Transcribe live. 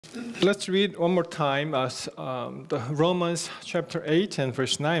Let's read one more time the Romans chapter 8 and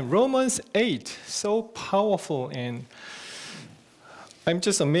verse 9. Romans 8, so powerful, and I'm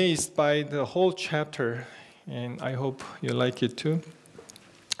just amazed by the whole chapter, and I hope you like it too.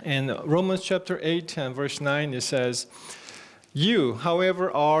 In Romans chapter 8 and verse 9, it says, "You,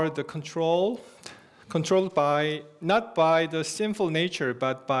 however, are the controlled by, not by the sinful nature,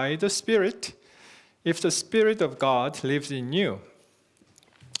 but by the Spirit, if the Spirit of God lives in you.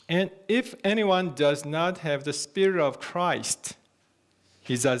 And if anyone does not have the Spirit of Christ,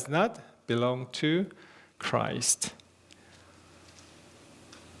 he does not belong to Christ."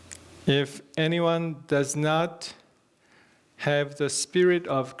 If anyone does not have the Spirit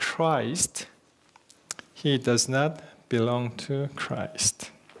of Christ, he does not belong to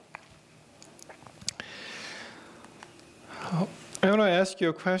Christ. I want to ask you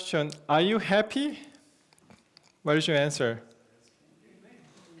a question. Are you happy? What is your answer?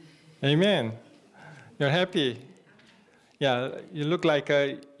 Amen. You're happy. Yeah, you look like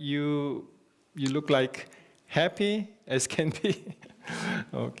you look like happy as can be.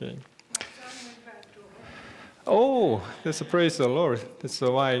 Okay. Oh, that's a praise the Lord. That's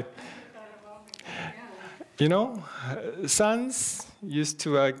why. You know, sons used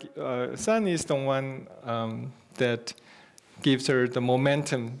to. Son is the one that gives her the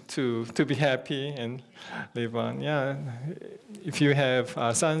momentum to be happy and live on. Yeah, if you have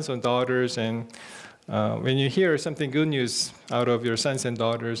sons and daughters, and when you hear something good news out of your sons and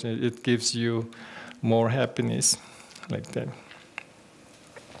daughters, it gives you more happiness, like that.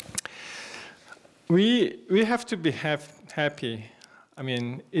 We have to be happy. I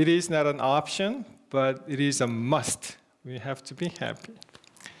mean, it is not an option, but it is a must. We have to be happy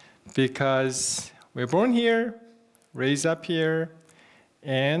because we're born here, raised up here,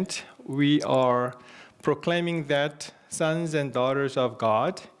 and we are proclaiming that sons and daughters of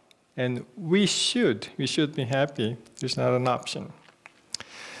God, and we should be happy. There's not an option.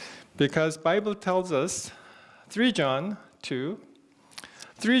 Because Bible tells us, 3 John 2,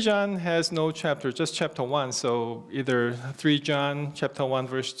 3 John has no chapter, just chapter 1, so either 3 John chapter 1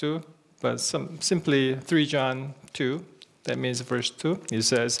 verse 2, but simply 3 John 2, that means verse 2. It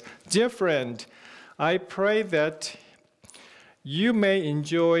says, "Dear friend, I pray that you may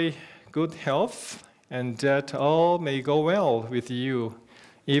enjoy good health and that all may go well with you,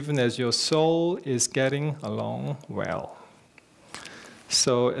 even as your soul is getting along well."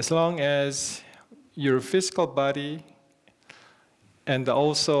 So as long as your physical body and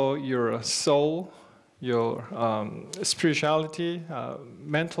also your soul, your spirituality,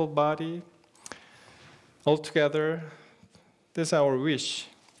 mental body, altogether, that's our wish,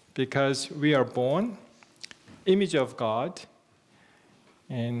 because we are born image of God,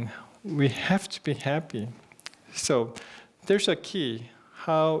 and we have to be happy. So there's a key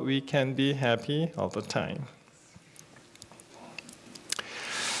how we can be happy all the time.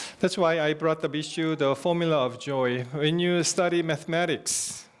 That's why I brought up issue, the formula of joy. When you study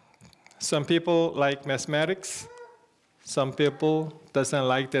mathematics, some people like mathematics, some people doesn't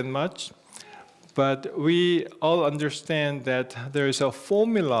like that much, but we all understand that there is a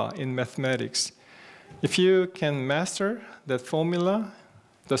formula in mathematics. If you can master that formula,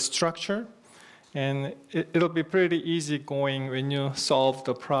 the structure, and it'll be pretty easy going when you solve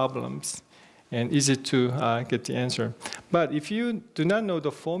the problems and easy to get the answer. But if you do not know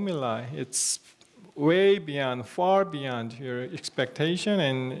the formula, it's way beyond, far beyond your expectation,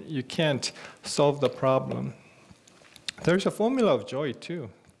 and you can't solve the problem. There's a formula of joy too.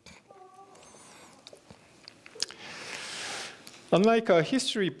 Unlike a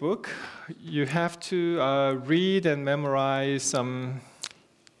history book, you have to read and memorize some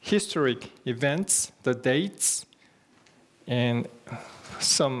historic events, the dates, and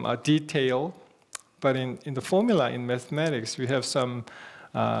some detail. But in the formula in mathematics, we have some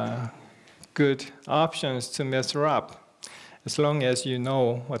good options to measure up, as long as you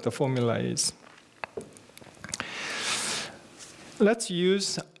know what the formula is. Let's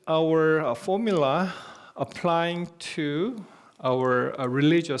use our formula applying to our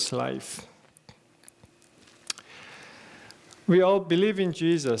religious life. We all believe in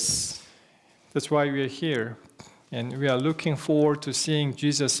Jesus. That's why we are here. And we are looking forward to seeing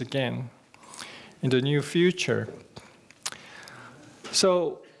Jesus again in the near future.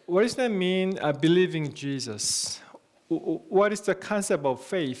 So what does that mean, believing Jesus? What is the concept of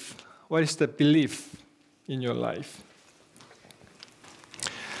faith? What is the belief in your life?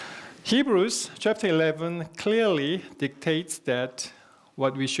 Hebrews chapter 11 clearly dictates that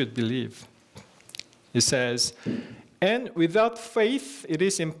what we should believe. It says, "And without faith it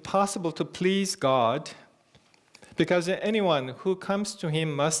is impossible to please God, Because anyone who comes to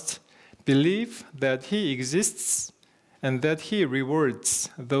him must believe that he exists and that he rewards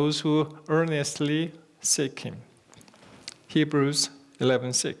those who earnestly seek him. Hebrews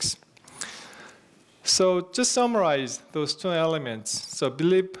 11:6. So just summarize those two elements. So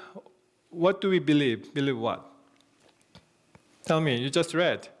believe, what do we believe? Believe what? Tell me, you just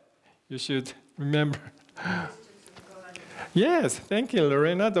read. You should remember. Yes, thank you,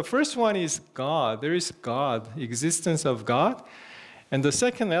 Lorena. The first one is God. There is God, existence of God. And the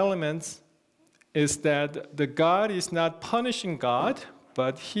second element is that the God is not punishing God,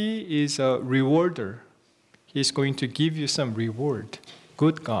 but he is a rewarder. He's going to give you some reward.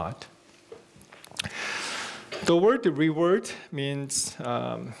 Good God. The word reward means,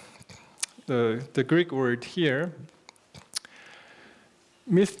 the Greek word here,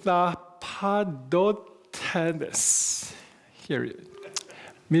 misthapadotes. Here,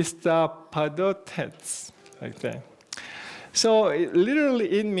 misthapadotes, like that. So literally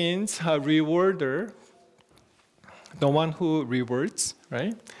it means a rewarder, the one who rewards,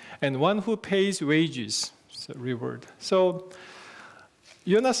 right? And one who pays wages, so reward. So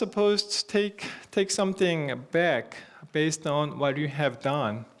you're not supposed to take something back based on what you have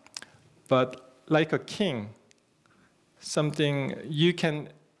done, but like a king, something you can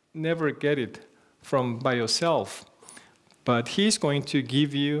never get it from by yourself, but he's going to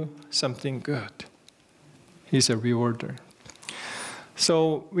give you something good. He's a rewarder.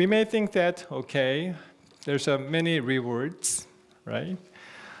 So we may think that, okay, there's many rewards, right?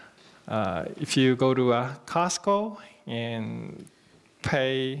 If you go to Costco and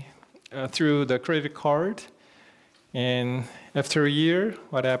pay through the credit card, and after a year,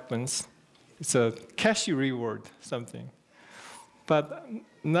 what happens? It's a cash reward, something. But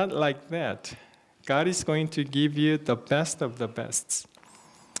not like that. God is going to give you the best of the best.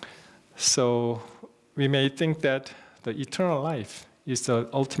 So we may think that the eternal life is the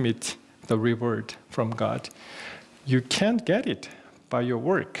ultimate, the reward from God. You can't get it by your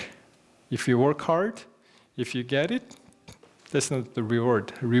work. If you work hard, if you get it, that's not the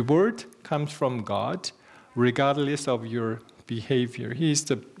reward. Reward comes from God, regardless of your behavior.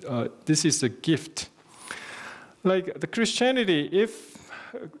 This is the gift. Like the Christianity, if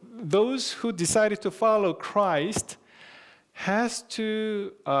those who decided to follow Christ has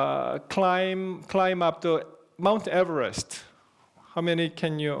to climb up the Mount Everest. How many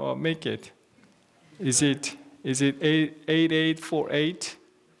can you make it? Is it 8848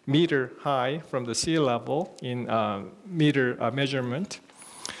 meter high from the sea level in meter measurement?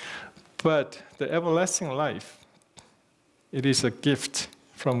 But the everlasting life, it is a gift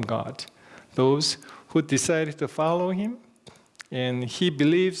from God. Those who decided to follow him, and he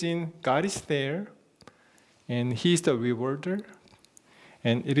believes in God is there, and he's the rewarder,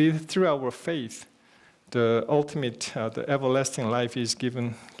 and it is through our faith the ultimate, the everlasting life is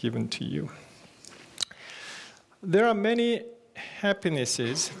given to you. There are many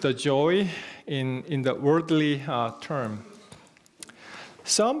happinesses, the joy in the worldly term.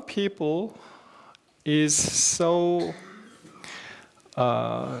 Some people is so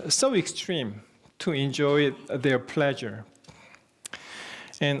extreme to enjoy their pleasure.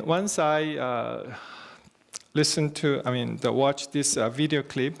 And once I watched this video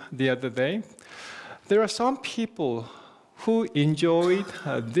clip the other day, there are some people who enjoyed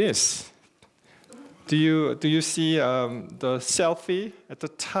this. Do you see the selfie at the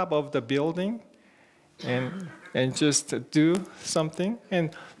top of the building and just do something?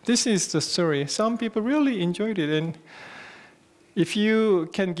 And this is the story. Some people really enjoyed it. And if you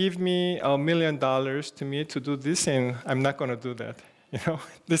can give me $1 million to me to do this, and I'm not going to do that. You know,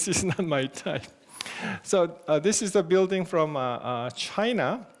 this is not my type. So this is the building from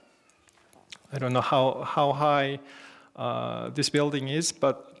China. I don't know how high this building is,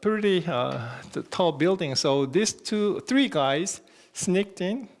 but pretty tall building. So these three guys sneaked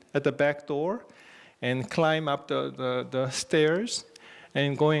in at the back door and climbed up the stairs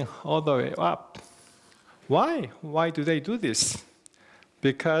and going all the way up. Why? Why do they do this?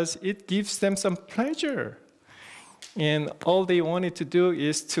 Because it gives them some pleasure. And all they wanted to do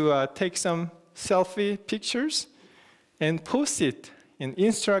is to take some selfie pictures and post it in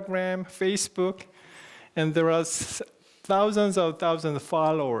Instagram, Facebook, and there are thousands of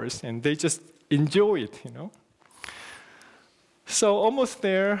followers, and they just enjoy it, you know. So almost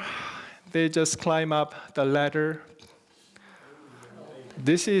there, they just climb up the ladder.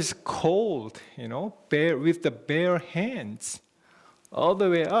 This is cold, you know, with the bare hands, all the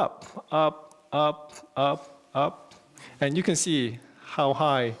way up, up, up, up, up. And you can see how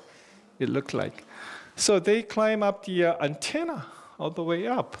high it looked like. So they climb up the antenna all the way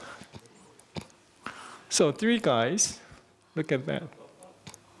up. So 3 guys, look at that.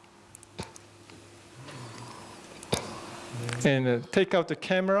 And take out the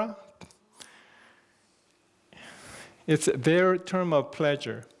camera. It's their term of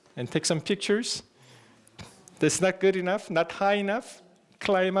pleasure. And take some pictures. That's not good enough, not high enough.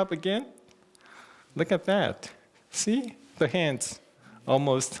 Climb up again. Look at that. See? The hands,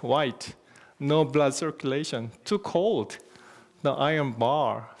 almost white. No blood circulation. Too cold. The iron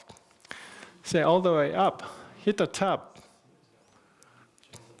bar. Say all the way up. Hit the top.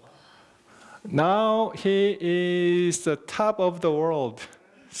 Now he is the top of the world.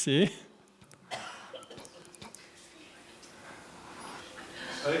 See?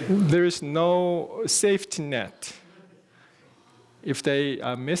 There is no safety net. If they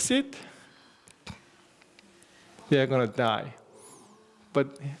miss it, they are going to die.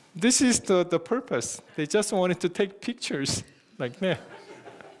 But this is the purpose. They just wanted to take pictures like that.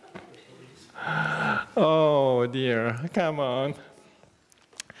 Oh dear, come on.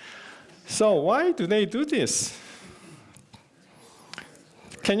 So why do they do this?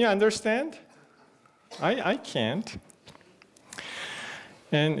 Can you understand? I can't.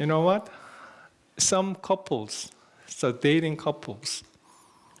 And you know what? Some couples, so dating couples,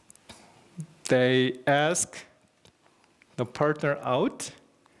 they ask the partner out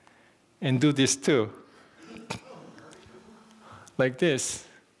and do this too. Like this,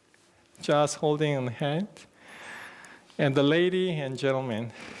 just holding on the hand. And the lady and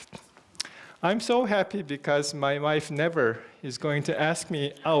gentleman, I'm so happy because my wife never is going to ask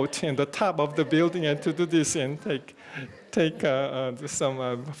me out in the top of the building and to do this and taking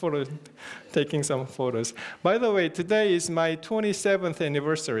some photos. By the way, today is my 27th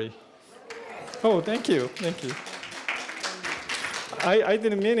anniversary. Oh, thank you, thank you. I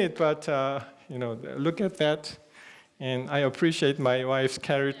didn't mean it, but you know, look at that, and I appreciate my wife's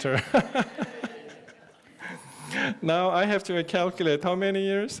character. Now I have to calculate how many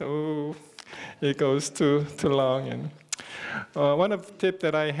years. Oh, it goes too long. And one of the tips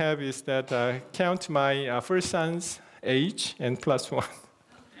that I have is that count my first son's age and +1.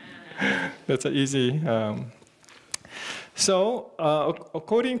 That's an easy. So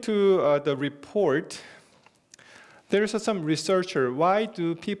according to the report, there is some researcher. Why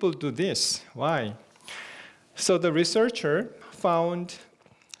do people do this? Why? So the researcher found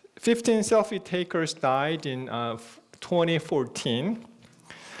 15 selfie takers died in 2014,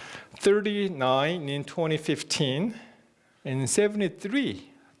 39 in 2015, and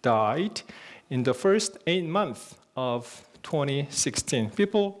 73 died in the first 8 months of 2016.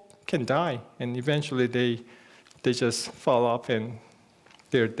 People can die, and eventually they just fall off and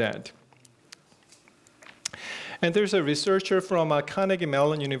they're dead. And there's a researcher from Carnegie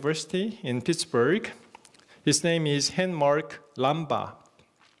Mellon University in Pittsburgh. His name is Henmark Lamba.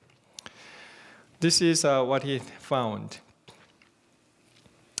 This is what he found.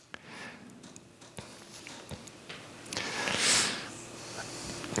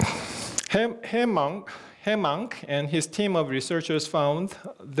 Henmark and his team of researchers found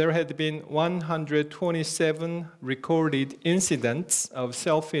there had been 127 recorded incidents of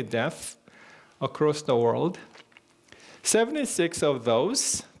selfie death across the world. 76 of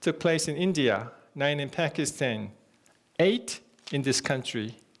those took place in India, 9 in Pakistan, 8 in this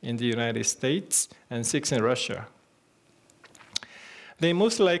country, in the United States, and 6 in Russia. The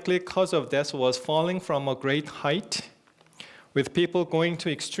most likely cause of death was falling from a great height, with people going to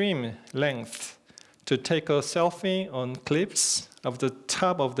extreme lengths to take a selfie on cliffs of the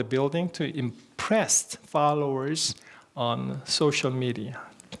top of the building to impress followers on social media.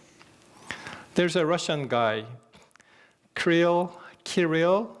 There's a Russian guy, Kirill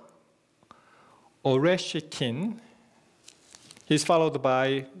Oreshekin. He's followed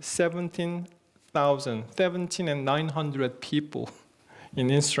by 17,900 people in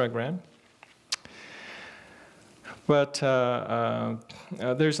Instagram. But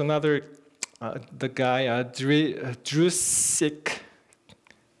there's another, the guy, Drusik,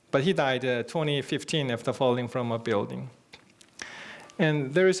 but he died 2015 after falling from a building.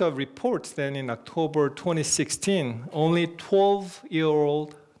 And there is a report then in October 2016, only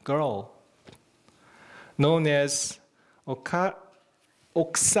 12-year-old girl known as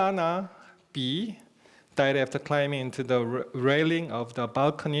Oksana B died after climbing into the railing of the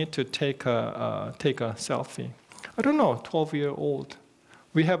balcony to take a selfie. I don't know, 12-year-old.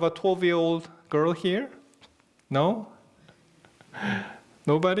 We have a 12-year-old girl here? No?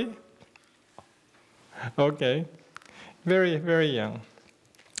 Nobody? Okay. Very, very young.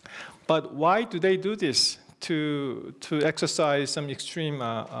 But why do they do this? To exercise some extreme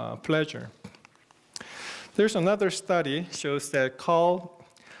pleasure. There's another study shows that Carl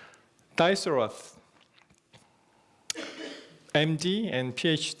Deiseroth, MD and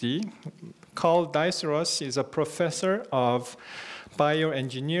PhD. Carl Diceros is a professor of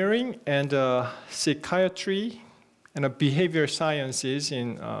bioengineering and psychiatry and behavior sciences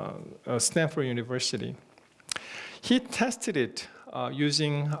in Stanford University. He tested it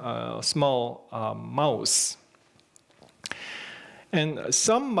using a small mouse. And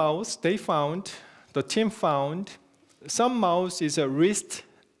some mouse, the team found, some mouse is a risk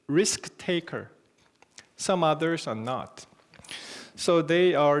taker. Some others are not. So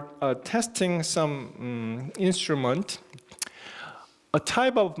they are testing some instrument. A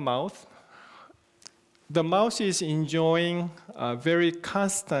type of mouse, the mouse is enjoying very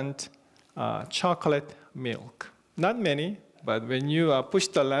constant chocolate milk. Not many, but when you push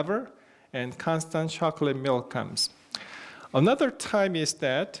the lever and constant chocolate milk comes. Another type is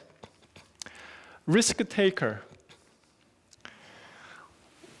that risk taker.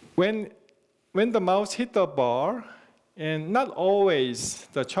 When the mouse hit the bar, and not always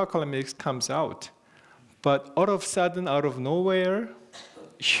the chocolate mix comes out, but all of a sudden, out of nowhere,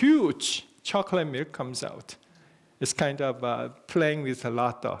 huge chocolate milk comes out. It's kind of playing with a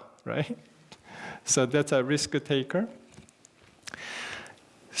lotto, right? So that's a risk taker.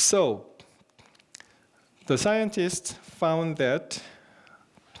 So the scientists found that,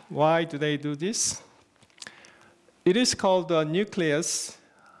 why do they do this? It is called the nucleus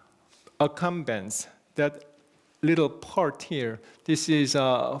accumbens, that little part here. This is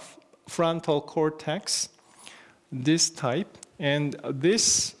a frontal cortex, this type, and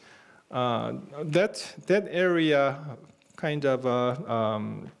this that area kind of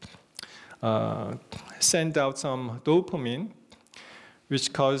send out some dopamine,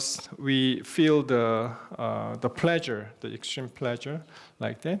 which cause we feel the pleasure, the extreme pleasure,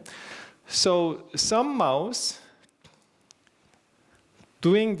 like that. So some mouse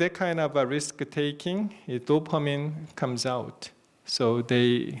doing that kind of a risk taking, dopamine comes out. So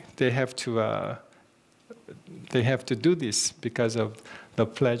they have to do this because of the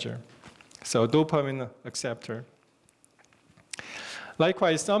pleasure. So dopamine acceptor.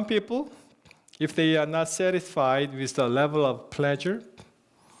 Likewise, some people, if they are not satisfied with the level of pleasure,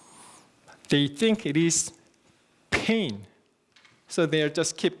 they think it is pain. So they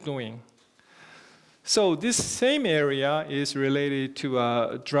just keep doing. So this same area is related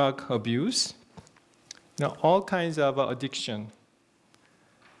to drug abuse. Now, all kinds of addiction.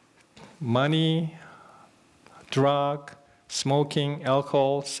 Money, drug, smoking,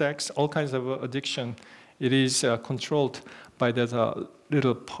 alcohol, sex, all kinds of addiction. It is controlled by that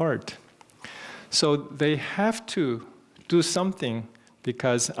little part. So they have to do something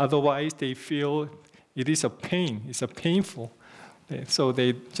because otherwise they feel it is a pain, it's a painful. So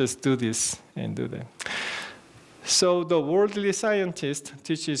they just do this and do that. So the worldly scientist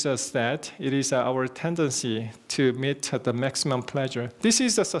teaches us that it is our tendency to meet the maximum pleasure. This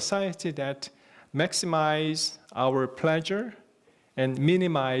is a society that maximizes our pleasure and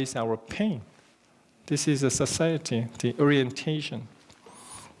minimize our pain. This is a society, the orientation.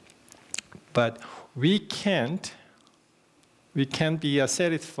 But we can't be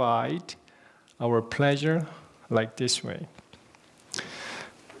satisfied our pleasure like this way.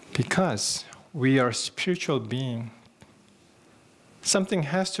 Because we are spiritual beings. Something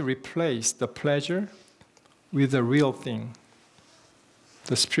has to replace the pleasure with the real thing,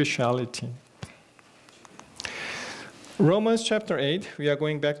 the spirituality. Romans chapter 8, we are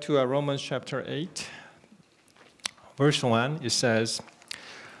going back to Romans chapter 8, verse 1, it says,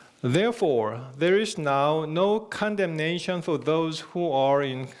 "Therefore, there is now no condemnation for those who are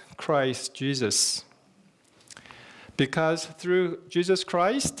in Christ Jesus. Because through Jesus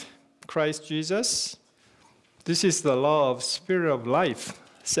Christ Jesus, this is the law of Spirit of life,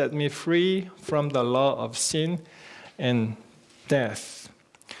 set me free from the law of sin and death."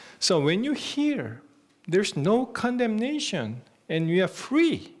 So when you hear, there's no condemnation and we are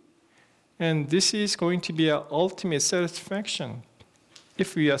free. And this is going to be our ultimate satisfaction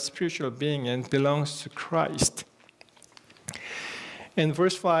if we are spiritual being and belongs to Christ. And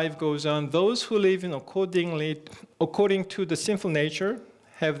verse 5 goes on, "Those who live in according to the sinful nature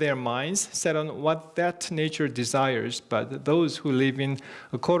have their minds set on what that nature desires, but those who live in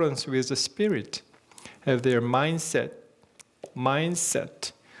accordance with the Spirit have their mindset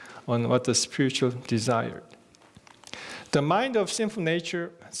on what the spiritual desired. The mind of sinful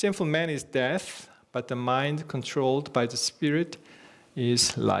man is death, but the mind controlled by the Spirit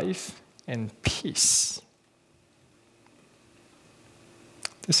is life and peace."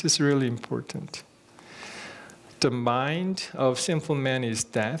 This is really important. The mind of sinful man is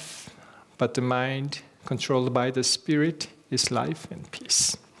death, but the mind controlled by the Spirit is life and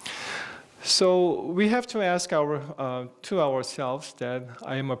peace. So we have to ask to ourselves that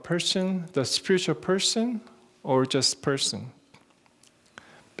I am a person, the spiritual person, or just person?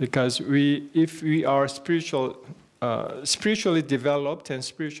 Because if we are spiritually developed and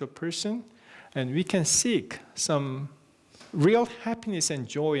spiritual person, and we can seek some real happiness and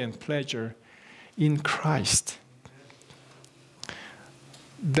joy and pleasure in Christ.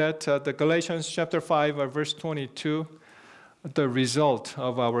 That the Galatians chapter 5 verse 22, the result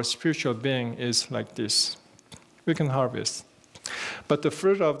of our spiritual being is like this. We can harvest. But the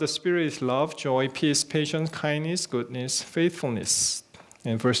fruit of the Spirit is love, joy, peace, patience, kindness, goodness, faithfulness.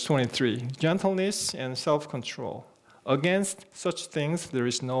 In verse 23, gentleness and self-control. Against such things there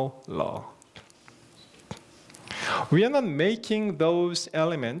is no law. We are not making those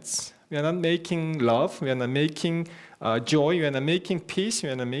elements. We are not making love. We are not making joy. We are not making peace. We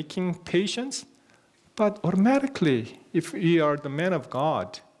are not making patience. But automatically, if we are the men of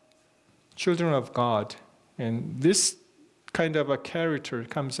God, children of God, and this kind of a character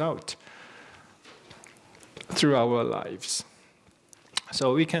comes out through our lives.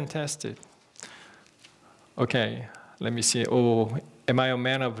 So we can test it. Okay, let me see. Oh, am I a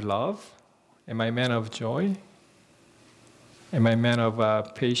man of love? Am I a man of joy? Am I a man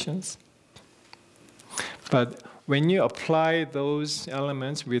of patience? But when you apply those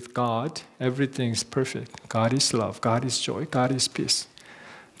elements with God, everything is perfect. God is love, God is joy, God is peace,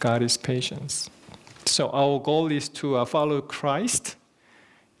 God is patience. So our goal is to follow Christ,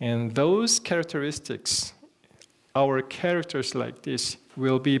 and those characteristics, our characters like this,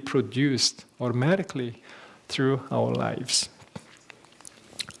 will be produced automatically through our lives.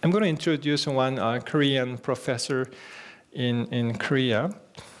 I'm going to introduce one Korean professor in Korea.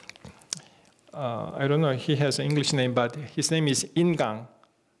 I don't know, he has an English name, but his name is In-gang.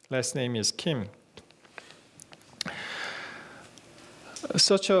 Last name is Kim.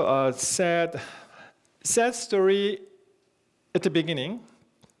 Such a sad story at the beginning,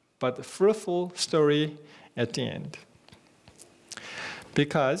 but fruitful story at the end.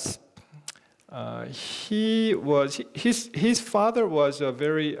 Because his father was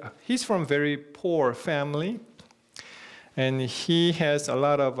he's from very poor family, and he has a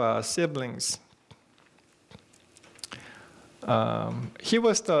lot of siblings. He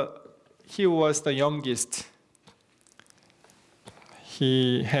was the youngest.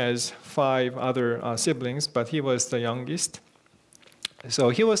 He has 5 other siblings, but he was the youngest. So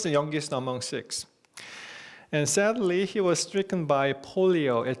he was the youngest among 6. And sadly, he was stricken by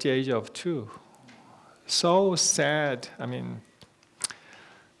polio at the age of 2. So sad. I mean,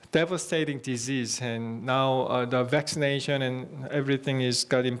 devastating disease. And now the vaccination and everything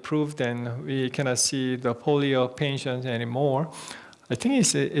got improved, and we cannot see the polio patients anymore. I think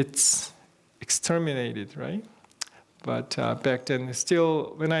it's exterminated, right? But back then,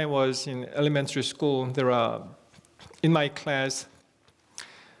 still, when I was in elementary school, there are, in my class,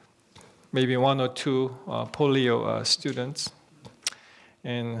 maybe 1 or 2 polio students,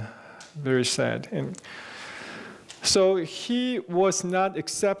 and very sad. And so he was not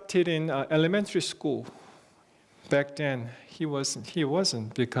accepted in elementary school. Back then, he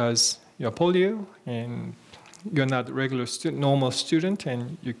wasn't because you're polio and you're not a regular student, normal student,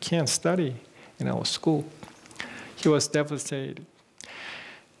 and you can't study in our school. He was devastated.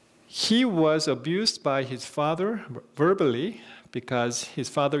 He was abused by his father verbally, because his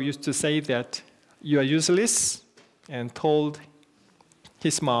father used to say that you are useless, and told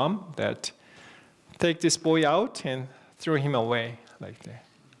his mom that take this boy out and throw him away like that.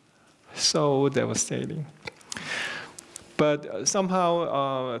 So devastating. But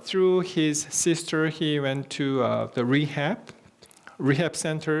somehow through his sister, he went to the rehab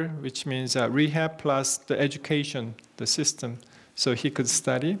center, which means rehab plus the education, the system, so he could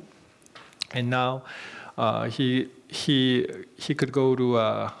study. And now he could go to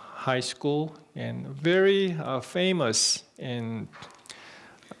high school, and very famous and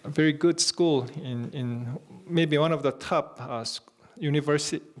very good school in maybe one of the top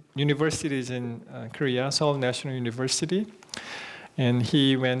universities in Korea, Seoul National University. And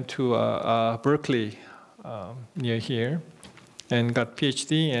he went to Berkeley near here and got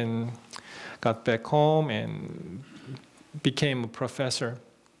PhD and got back home and became a professor.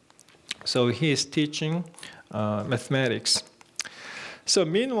 So he is teaching mathematics. So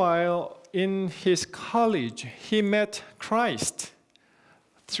meanwhile, in his college, he met Christ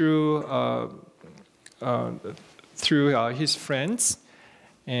through his friends.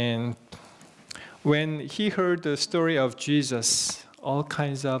 And when he heard the story of Jesus, all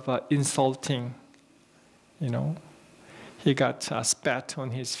kinds of insulting, he got spat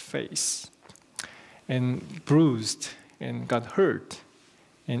on his face and bruised and got hurt.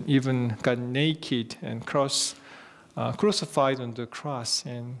 and even got naked and crucified on the cross.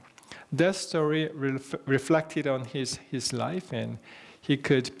 And that story reflected on his life, and he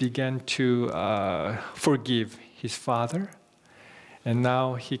could begin to forgive his father, and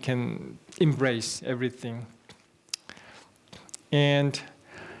now he can embrace everything. And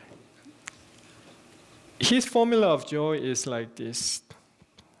his formula of joy is like this: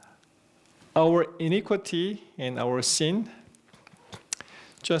 our iniquity and our sin,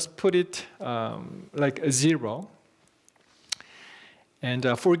 just put it like a 0. And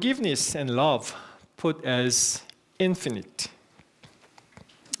forgiveness and love put as infinite.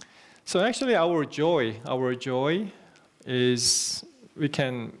 So actually our joy is, we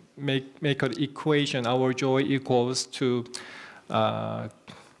can make an equation. Our joy equals to our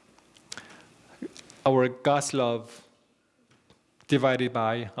God's love divided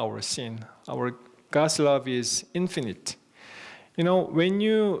by our sin. Our God's love is infinite. You know, when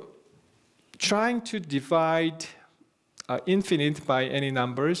you trying to divide infinite by any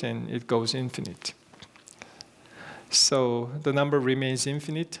numbers, and it goes infinite. So the number remains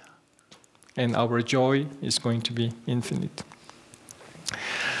infinite, and our joy is going to be infinite.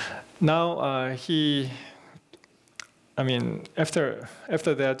 Now after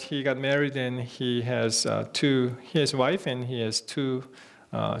that he got married, and he has a wife, and he has 2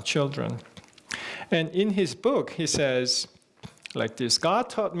 children. And in his book he says like this: God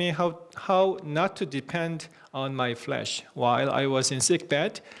taught me how not to depend on my flesh. While I was in sick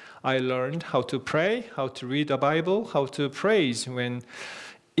bed, I learned how to pray, how to read the Bible, how to praise when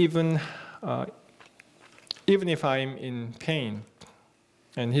even if I'm in pain.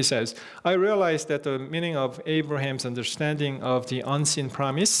 And he says, I realized that the meaning of Abraham's understanding of the unseen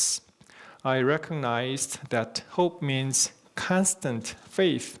promise, I recognized that hope means constant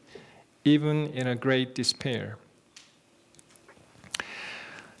faith, even in a great despair.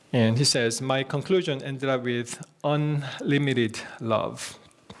 And he says, my conclusion ended up with unlimited love.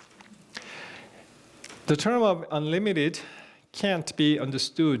 The term of unlimited can't be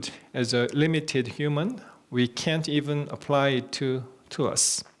understood as a limited human. We can't even apply it to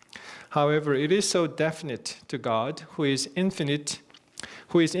us. However, it is so definite to God, who is infinite.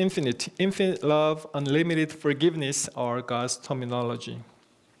 Infinite love, unlimited forgiveness are God's terminology.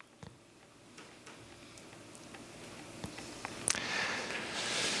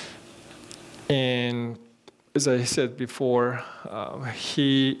 And as I said before,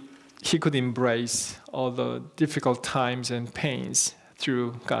 he could embrace all the difficult times and pains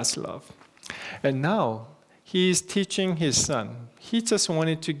through God's love. And now he is teaching his son. He just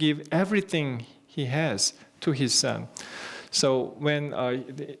wanted to give everything he has to his son. So when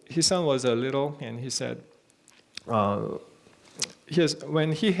his son was a little, and he said,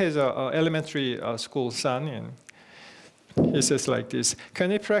 when he has an elementary school son, and he says like this,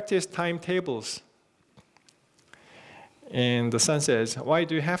 can you practice timetables? And the son says, why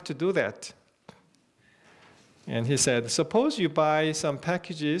do you have to do that? And he said, suppose you buy some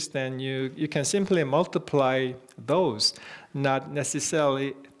packages, then you can simply multiply those, not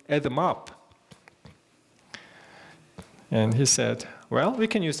necessarily add them up. And he said, well, we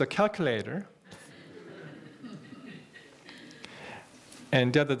can use a calculator.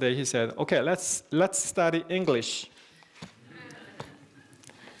 And the other day he said, okay, let's study English.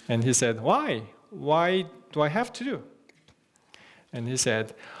 And he said, why? Why do I have to do? And he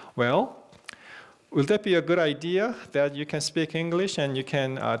said, well, will that be a good idea that you can speak English and you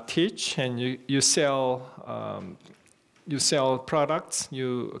can teach and you sell products,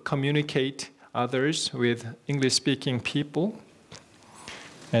 you communicate others with English-speaking people?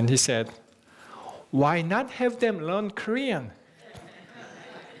 And he said, why not have them learn Korean?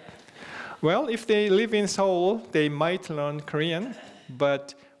 Well, if they live in Seoul, they might learn Korean,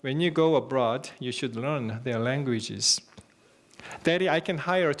 but when you go abroad, you should learn their languages. Daddy, I can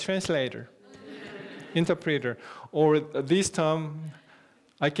hire a translator, interpreter, or this time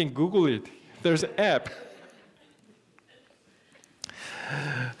I can Google it. There's an app.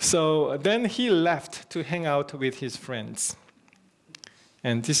 So then he left to hang out with his friends.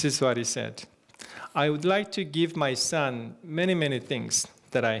 And this is what he said. I would like to give my son many, many things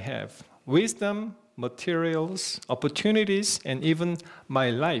that I have. Wisdom, materials, opportunities, and even my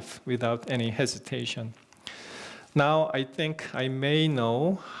life without any hesitation. Now I think I may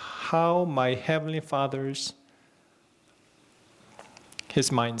know how my Heavenly Father's his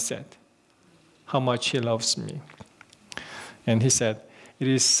mindset, how much he loves me. And he said, it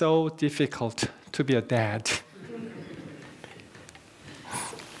is so difficult to be a dad.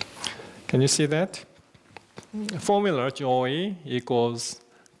 Can you see that? Formula joy equals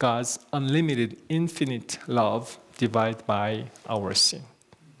God's unlimited, infinite love divided by our sin.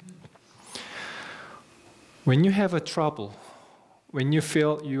 When you have a trouble, when you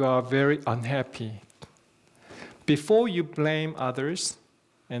feel you are very unhappy, before you blame others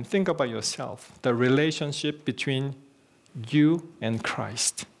and think about yourself, the relationship between you and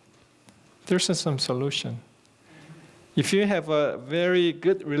Christ, there's some solution. If you have a very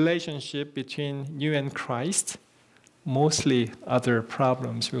good relationship between you and Christ, mostly other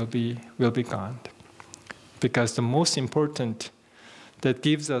problems will be gone. Because the most important that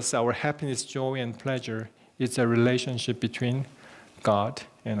gives us our happiness, joy, and pleasure is a relationship between God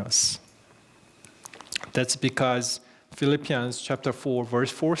and us. That's because Philippians chapter 4,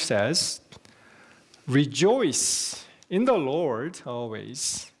 verse 4 says, "Rejoice in the Lord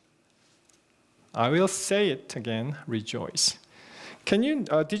always." I will say it again, rejoice.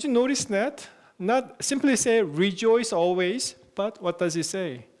 Did you notice that? Not simply say rejoice always, but what does it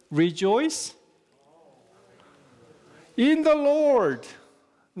say? Rejoice in the Lord.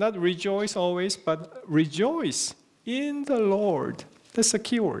 Not rejoice always, but rejoice in the Lord. That's a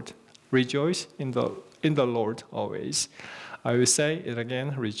key word. Rejoice in the Lord always. I will say it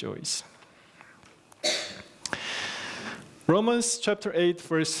again, rejoice. Romans chapter 8,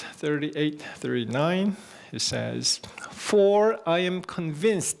 verse 38-39, it says, "For I am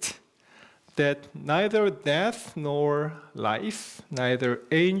convinced that neither death nor life, neither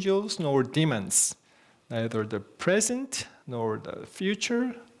angels nor demons, neither the present nor the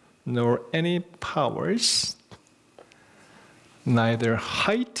future, nor any powers, neither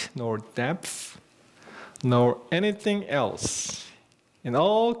height nor depth, nor anything else in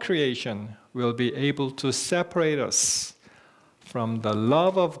all creation will be able to separate us from the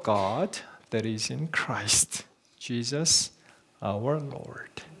love of God that is in Christ Jesus our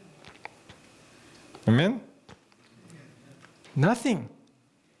Lord." Amen? Nothing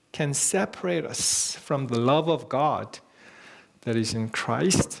can separate us from the love of God that is in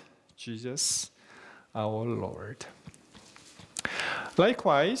Christ Jesus our Lord.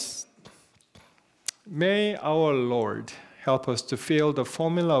 Likewise, may our Lord help us to feel the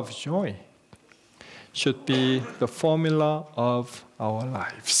formula of joy should be the formula of our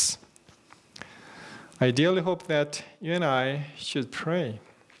lives. I dearly hope that you and I should pray,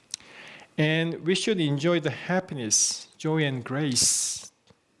 and we should enjoy the happiness, joy, and grace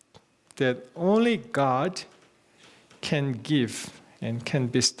that only God can give and can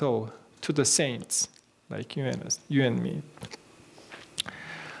bestow to the saints like you and me.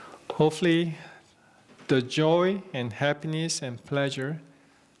 Hopefully, the joy and happiness and pleasure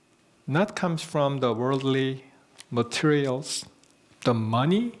not comes from the worldly materials, the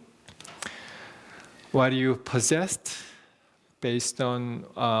money, what you possessed based on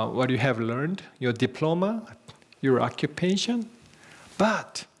what you have learned, your diploma, your occupation,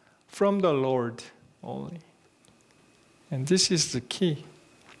 but from the Lord only. And this is the key,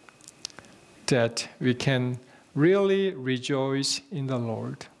 that we can really rejoice in the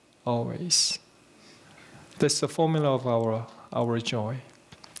Lord always. That's the formula of our joy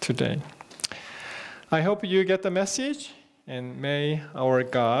today. I hope you get the message, and may our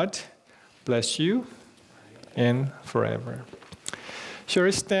God bless you and forever. Shall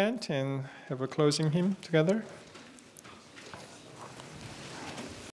we stand and have a closing hymn together?